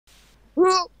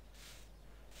I'm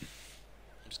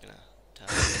just gonna turn.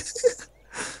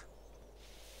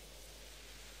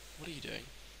 What are you doing?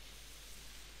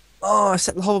 Oh, I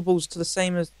set the hoverballs to the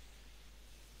same as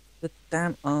the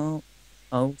damn. Oh,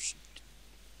 oh shoot.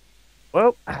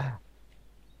 Well,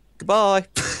 goodbye.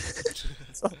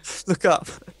 Look up.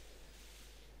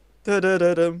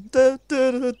 Da-da-da-dum,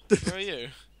 da-da-da-da. Where are you?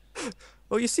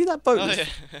 Oh, you see that boat? Oh yeah.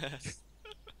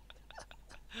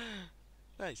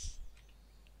 Nice.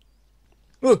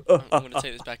 I'm gonna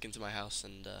take this back into my house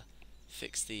and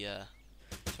fix the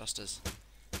thrusters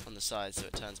on the side so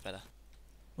it turns better.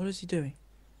 What is he doing?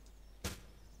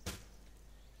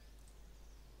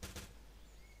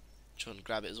 Try and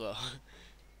grab it as well.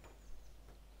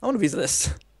 I want to use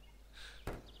this.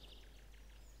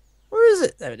 Where is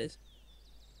it? There it is.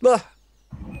 Ah.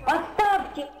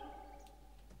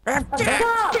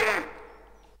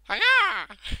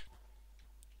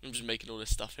 I'm just making all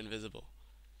this stuff invisible.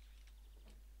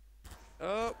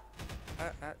 Oh,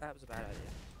 that was a bad idea.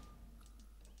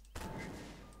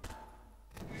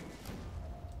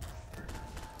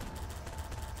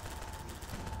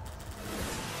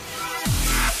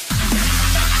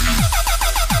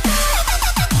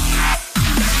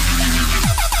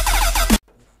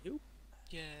 You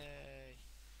Yay!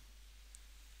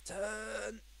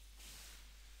 turn.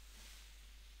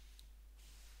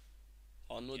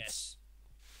 Onwards. Yes.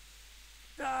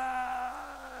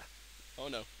 Ah. Oh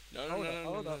no. No, no, Hold no, up, no,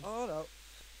 no, hold no. up, hold up.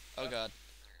 Oh god.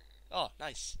 Oh,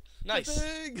 nice. Nice.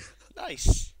 Big.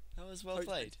 Nice. That was well Coach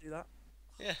played. likes to do that.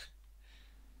 Yeah.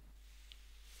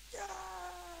 Yeah.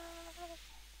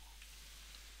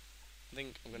 I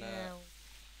think I'm gonna... Meow.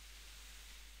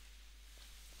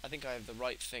 I think I have the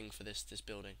right thing for this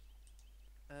building.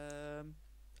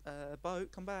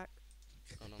 Boat, come back.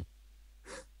 Oh no.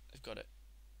 I've got it.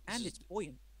 And it's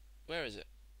buoyant. Where is it?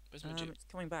 Where's my It's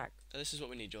coming back. Oh, this is what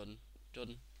we need, Jordan.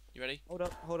 Jordan, you ready? Hold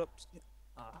up, hold up.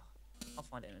 Ah, I'll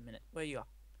find it in a minute. Where you are?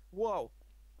 Whoa.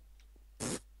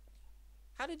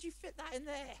 How did you fit that in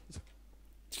there?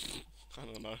 I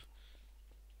don't know.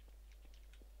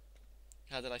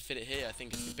 How did I fit it here? I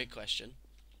think it's the big question.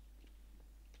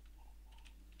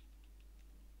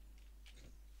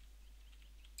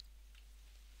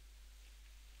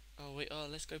 Oh wait, oh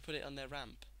let's go put it on their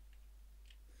ramp.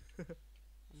 Oh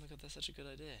my god, that's such a good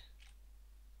idea.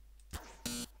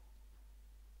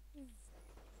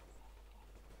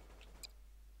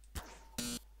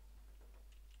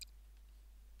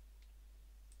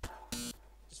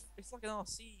 It's like an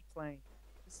RC plane.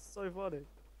 This is so funny.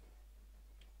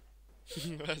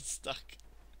 We're stuck.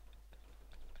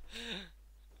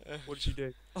 What did you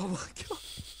do? Oh my god.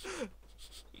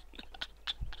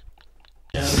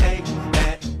 Shake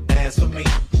that ass for me.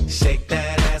 Shake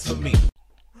that ass for me.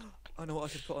 I know what I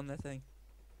should put on their thing.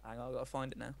 Hang on, I've got to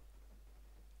find it now.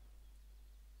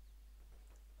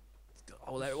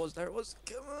 Oh, there it was, there it was.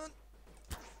 Come on.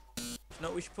 You know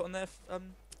what we should put on their, oh,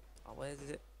 where is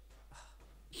it?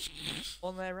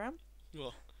 On their ramp?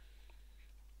 What?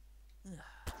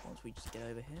 Once we just get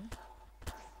over here.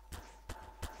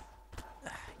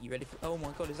 You ready for, oh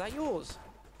my god, is that yours?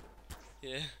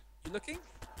 Yeah. You looking?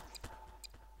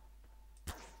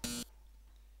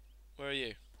 Where are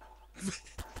you?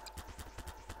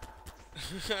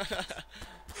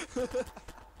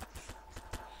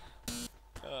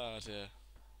 Oh dear.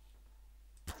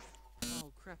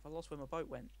 Oh crap, I lost where my boat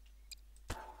went.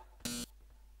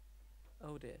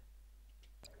 Oh dear.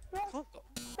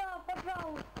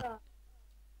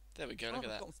 There we go, look at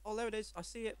that. Oh, there it is. I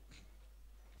see it.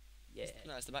 Yeah.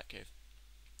 No, it's the Batcave.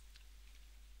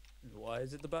 Why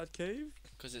is it the Bat Cave?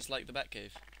 Because it's like the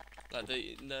Batcave. Like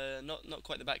the not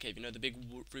quite the Batcave, you know, the big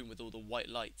room with all the white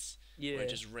lights. Yeah. Where it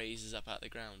just raises up out of the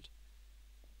ground.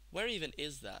 Where even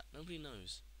is that? Nobody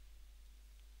knows.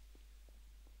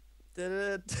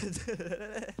 I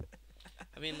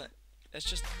mean, like, it's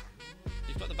just...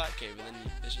 You've got the Batcave and then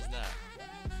it's just that.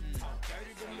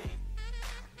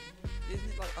 Isn't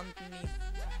it like underneath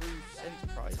Bruce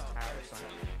Enterprise Tower or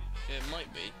something? Yeah, it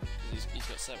might be, because he's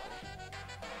got several.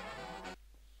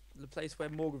 The place where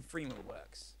Morgan Freeman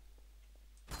works.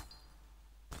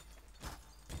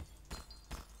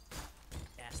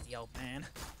 That's the old man.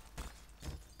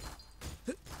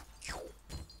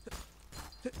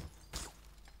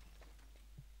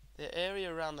 The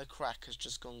area around the crack has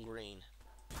just gone green.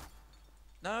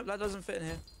 No, that doesn't fit in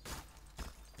here.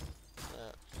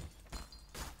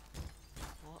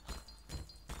 What?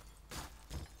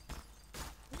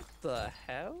 What the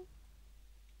hell?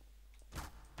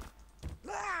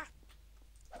 Ah!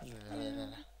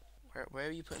 Where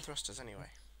are you putting thrusters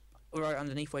anyway? Right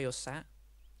underneath where you're sat.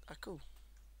 Ah, cool.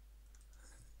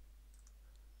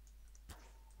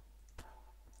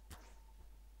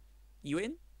 You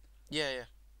in? Yeah, yeah.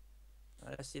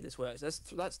 Let's see if this works.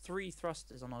 That's 3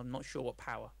 thrusters, and I'm not sure what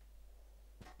power.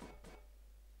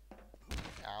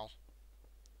 Ow.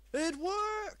 It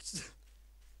worked.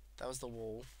 That was the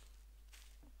wall.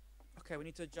 Okay, we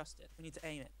need to adjust it. We need to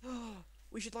aim it.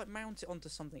 We should like mount it onto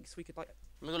something so we could like.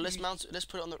 Oh my god, let's mount it. Let's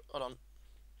put it on the. Hold on.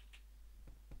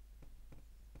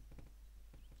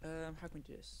 How can we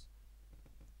do this?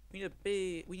 We need a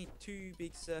big. We need 2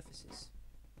 big surfaces.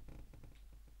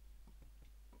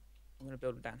 I'm gonna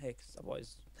build them down here because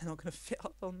otherwise they're not gonna fit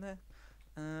up on there.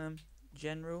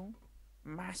 General,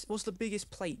 mass. What's the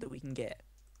biggest plate that we can get?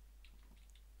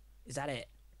 Is that it?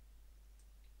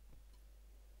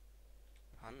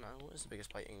 I don't know. What is the biggest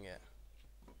plate you can get?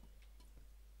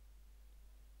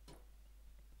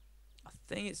 I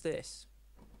think it's this.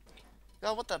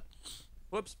 Oh, what the?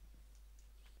 Whoops.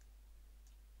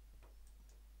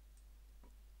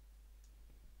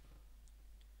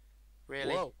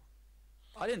 Really? Whoa.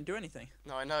 I didn't do anything.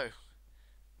 No, I know.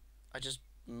 I just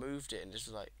moved it and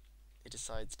just like it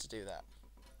decides to do that.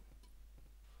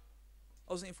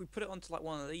 I was thinking if we put it onto like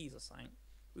one of these or something,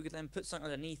 we could then put something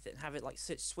underneath it and have it like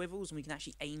sit swivels, and we can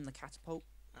actually aim the catapult.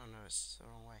 Oh no, it's the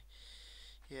wrong way.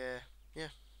 Yeah,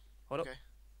 yeah. Hold Okay. up.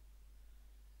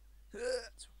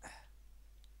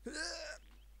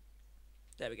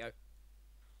 There we go.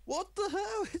 What the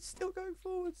hell? It's still going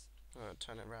forwards.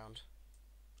 Turn it round.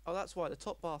 Oh, that's why the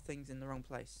top bar thing's in the wrong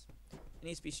place. It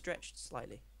needs to be stretched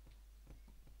slightly.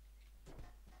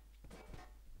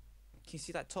 Can you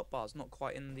see that top bar's not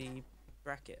quite in the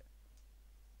bracket?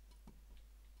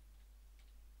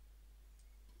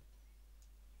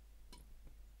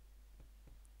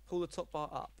 Pull the top bar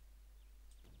up.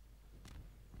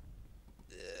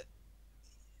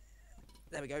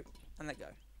 There we go. And let go.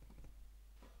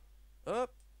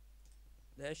 Up.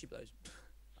 There she blows.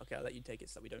 Okay, I'll let you take it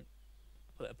so we don't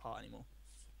pull it apart anymore.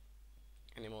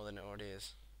 Any more than it already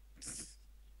is.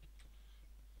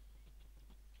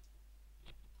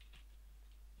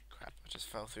 Crap, I just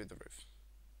fell through the roof.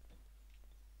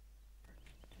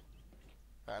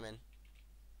 Right, I'm in.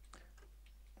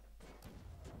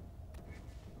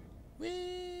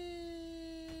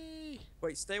 Whee!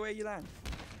 Wait, stay where you land.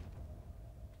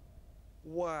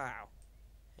 Wow.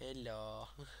 Hello.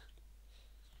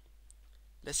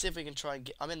 Let's see if we can try and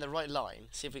get... I'm in the right line.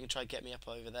 See if we can try and get me up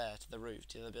over there to the roof,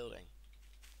 to the building.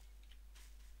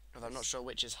 Because I'm not sure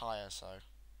which is higher, so...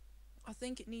 I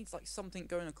think it needs like something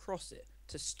going across it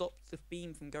to stop the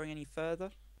beam from going any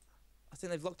further. I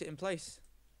think they've locked it in place.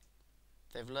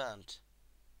 They've learned.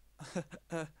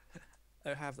 Oh,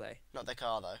 have they? Not their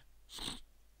car,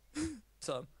 though.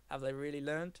 Tom, have they really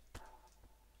learned?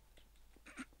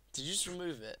 Did you just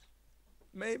remove it?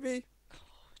 Maybe. Oh,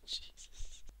 Jesus.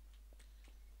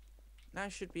 Now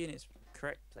it should be in its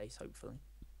correct place, hopefully.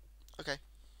 Okay.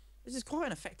 This is quite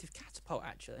an effective catapult,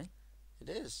 actually. It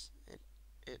is. It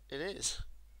is.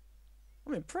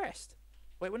 I'm impressed.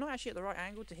 Wait, we're not actually at the right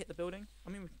angle to hit the building? I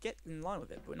mean, we can get in line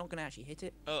with it, but we're not going to actually hit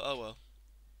it. Oh well.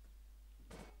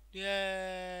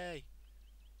 Yay!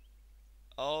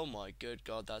 Oh my good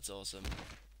god, that's awesome.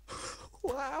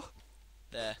 Wow.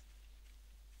 There.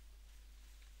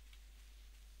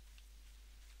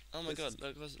 Oh my god,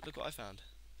 look what I found.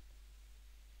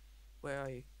 Where are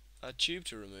you? A tube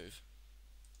to remove.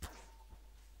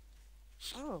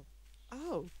 Oh.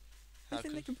 Oh. I How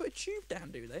think they con- can put a tube down,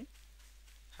 do they?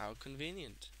 How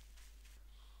convenient.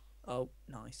 Oh,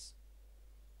 nice.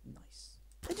 Nice.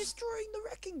 They're destroying the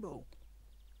wrecking ball.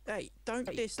 Hey, don't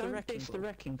diss the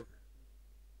wrecking ball.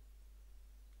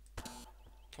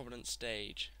 Providence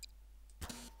stage.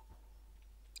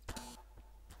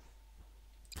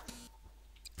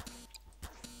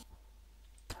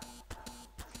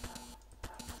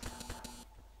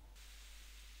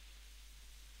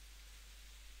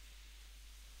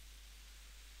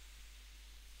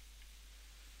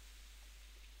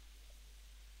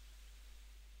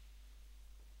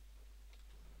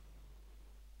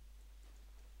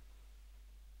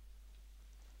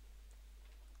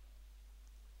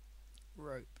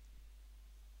 Rope.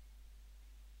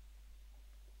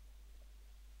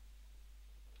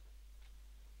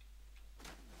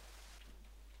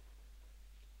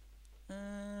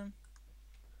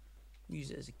 Use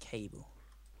it as a cable.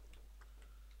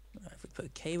 Right, if we put a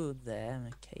cable there and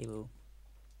a cable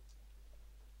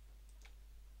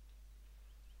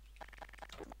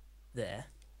there.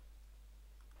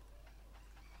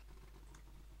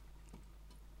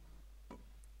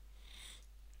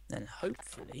 Then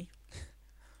hopefully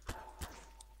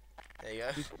There you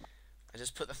go. I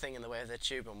just put the thing in the way of the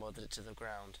tube and welded it to the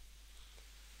ground.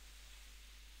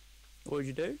 what would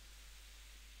you do?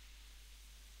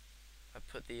 I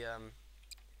put the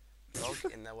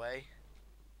Dog in their way.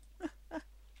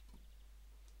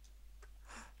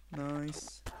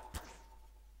 Nice.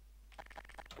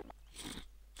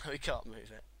 We can't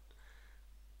move it.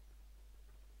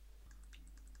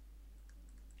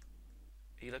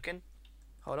 Are you looking?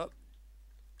 Hold up.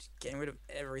 Just getting rid of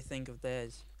everything of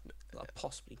theirs that I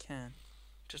possibly can.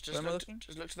 Just Where am I look. looking?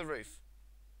 Just look to the roof.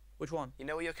 Which one? You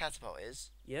know where your catapult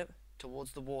is? Yep.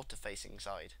 Towards the water-facing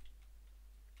side.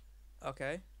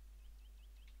 Okay.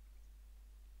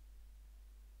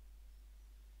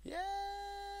 Yeah.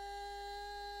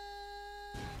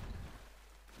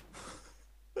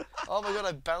 Oh my god!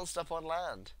 I bounced up on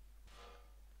land.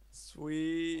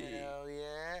 Sweet. Hell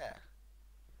yeah.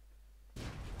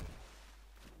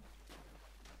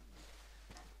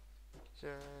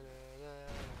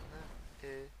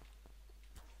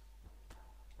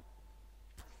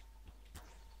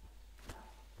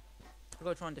 I've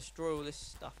got to try and destroy all this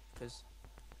stuff because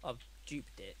I've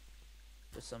duped it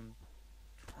with some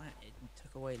twat and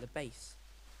took away the base.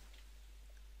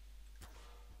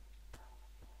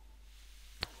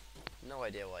 No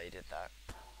idea why you did that.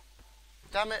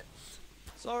 Damn it!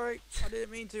 Sorry, I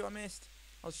didn't mean to. I missed.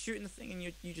 I was shooting the thing and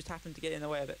you just happened to get in the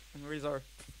way of it. I'm really sorry.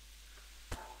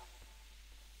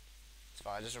 It's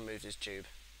fine. I just removed his tube.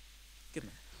 Good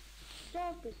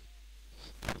man.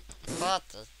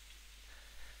 What?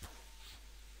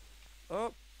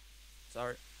 Oh,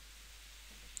 sorry.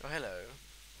 Oh hello.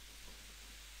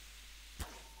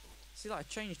 See, like I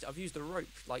changed it. I've used the rope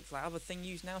like that other thing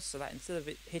used now, so that instead of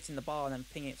it hitting the bar and then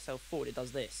pinging itself forward, it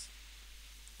does this.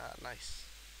 Ah, nice.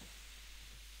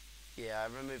 Yeah, I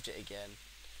removed it again.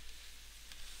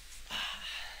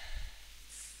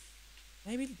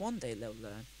 Maybe one day they'll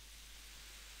learn.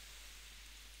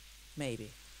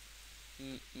 Maybe.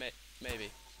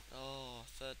 Maybe. Oh,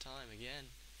 third time again.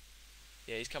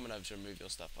 Yeah, he's coming over to remove your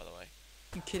stuff, by the way.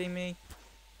 You kidding me?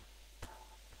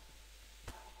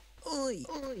 Oi!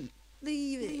 Oi!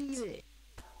 Leave it!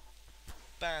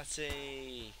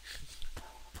 Batty!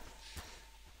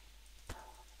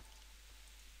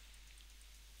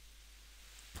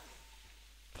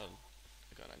 Oh,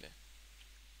 I got an idea.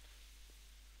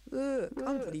 Look,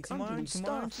 I'm deleting my own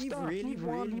stuff. You've really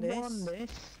won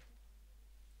this.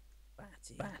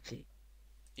 Batty.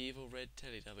 Evil red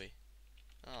Teletubby.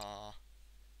 Ah.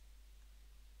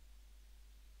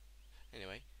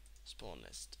 Anyway, spawn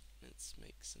list. Let's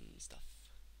make some stuff.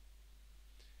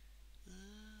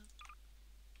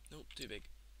 Nope, too big.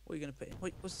 What are you gonna put in?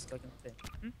 Wait, what's this guy gonna put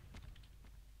in?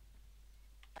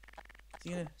 Is he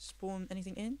gonna spawn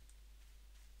anything in?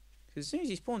 Because as soon as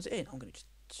he spawns it in, I'm gonna just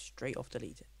straight off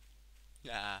delete it.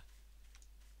 Yeah.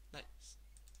 Nice.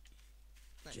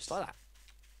 Just like that.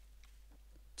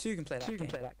 Two can play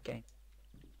that game.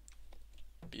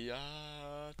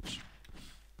 Biatch.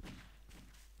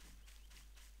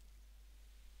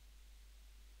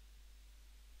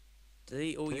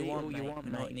 Delete all you want,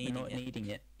 mate. Not needing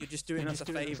it. You're just doing us a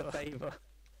favour.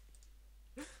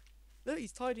 Look,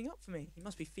 he's tidying up for me. He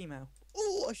must be female.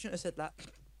 Oh, I shouldn't have said that.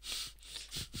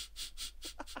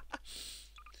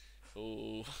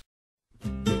 Oh.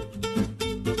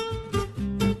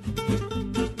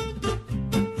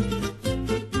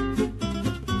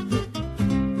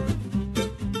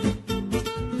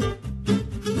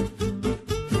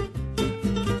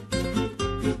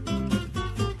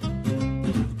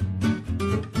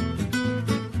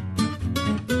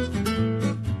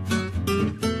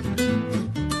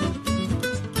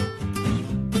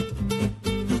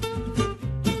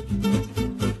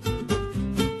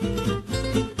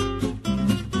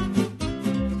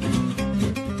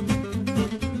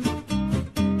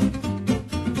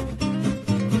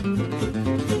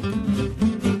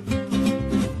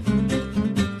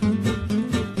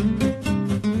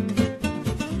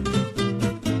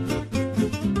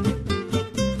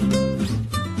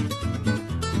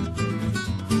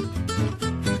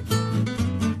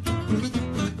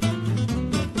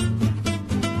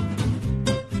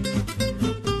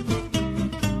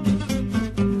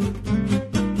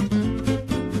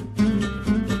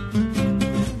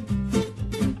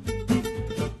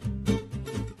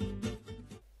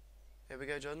 Here we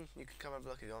go, Jordan. You can come have a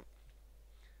look if you want.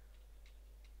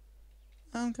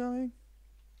 I'm coming.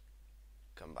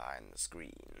 Come behind the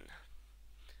screen.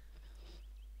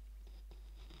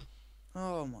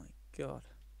 Oh my god.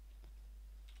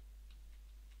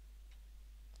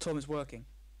 Tom, is working.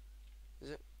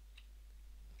 Is it?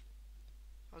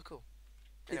 Oh, cool.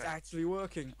 It's Anyway, actually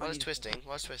working. while it's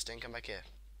twisting, come back here.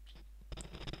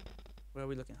 Where are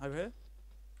we looking? Over here?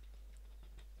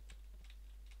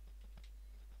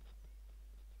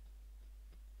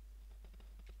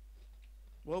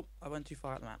 Whoa, I went too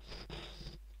far out the map.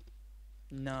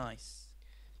 Nice.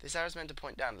 This arrow's meant to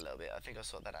point down a little bit. I think I'll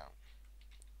sort that out.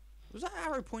 Was that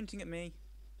arrow pointing at me?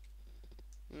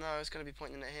 No, it's going to be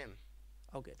pointing at him.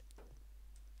 Oh, good.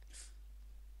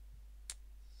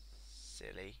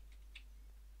 Silly.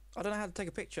 I don't know how to take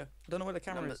a picture. I don't know where the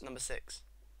camera is. Number 6.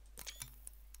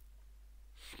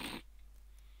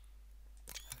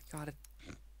 Got it.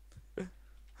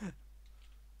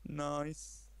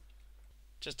 Nice.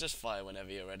 Just fire whenever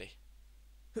you're ready.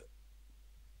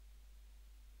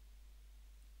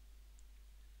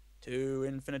 To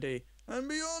infinity and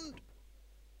beyond.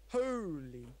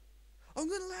 Holy. I'm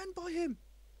gonna land by him.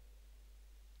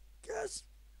 Yes.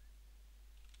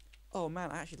 Oh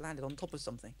man, I actually landed on top of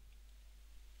something.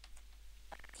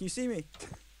 Can you see me?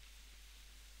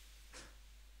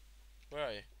 Where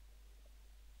are you?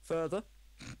 Further.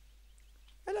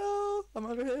 Hello, I'm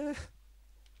over here.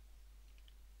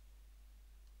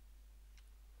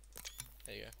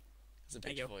 There you go. There's a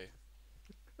There you picture go. for you.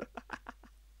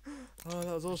 Oh,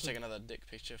 that was Let's awesome. take another dick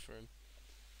picture for him.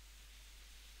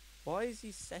 Why is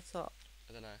he set up?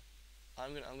 I don't know.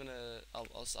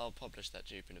 I'll publish that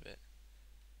dupe in a bit.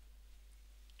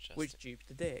 Just Which dupe?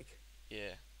 The dick?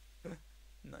 yeah.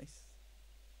 Nice.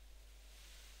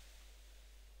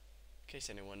 In case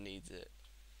anyone needs it.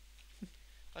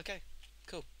 Okay,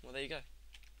 cool. Well, there you go.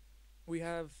 We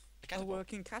have A a catapult.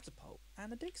 working catapult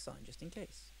and a dick sign just in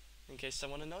case. In case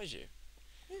someone annoys you.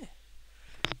 Yeah.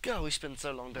 God, we spend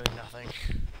so long doing nothing.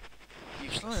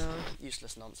 Useless. I know.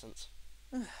 Useless nonsense.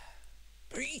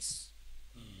 Peace.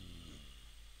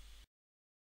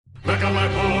 Back on my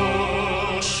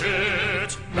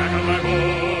bullshit. Back on my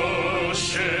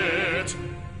bullshit.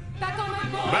 Back on my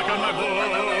board. Back on my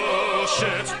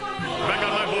bullshit. Back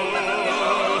on my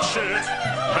bullshit.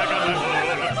 Back on my bull.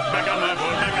 Back on my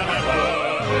bull. Back on my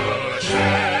bullshit.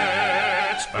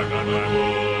 Back on my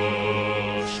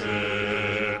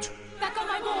bullshit. Back on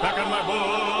my board. Back on my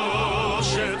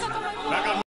bullshit.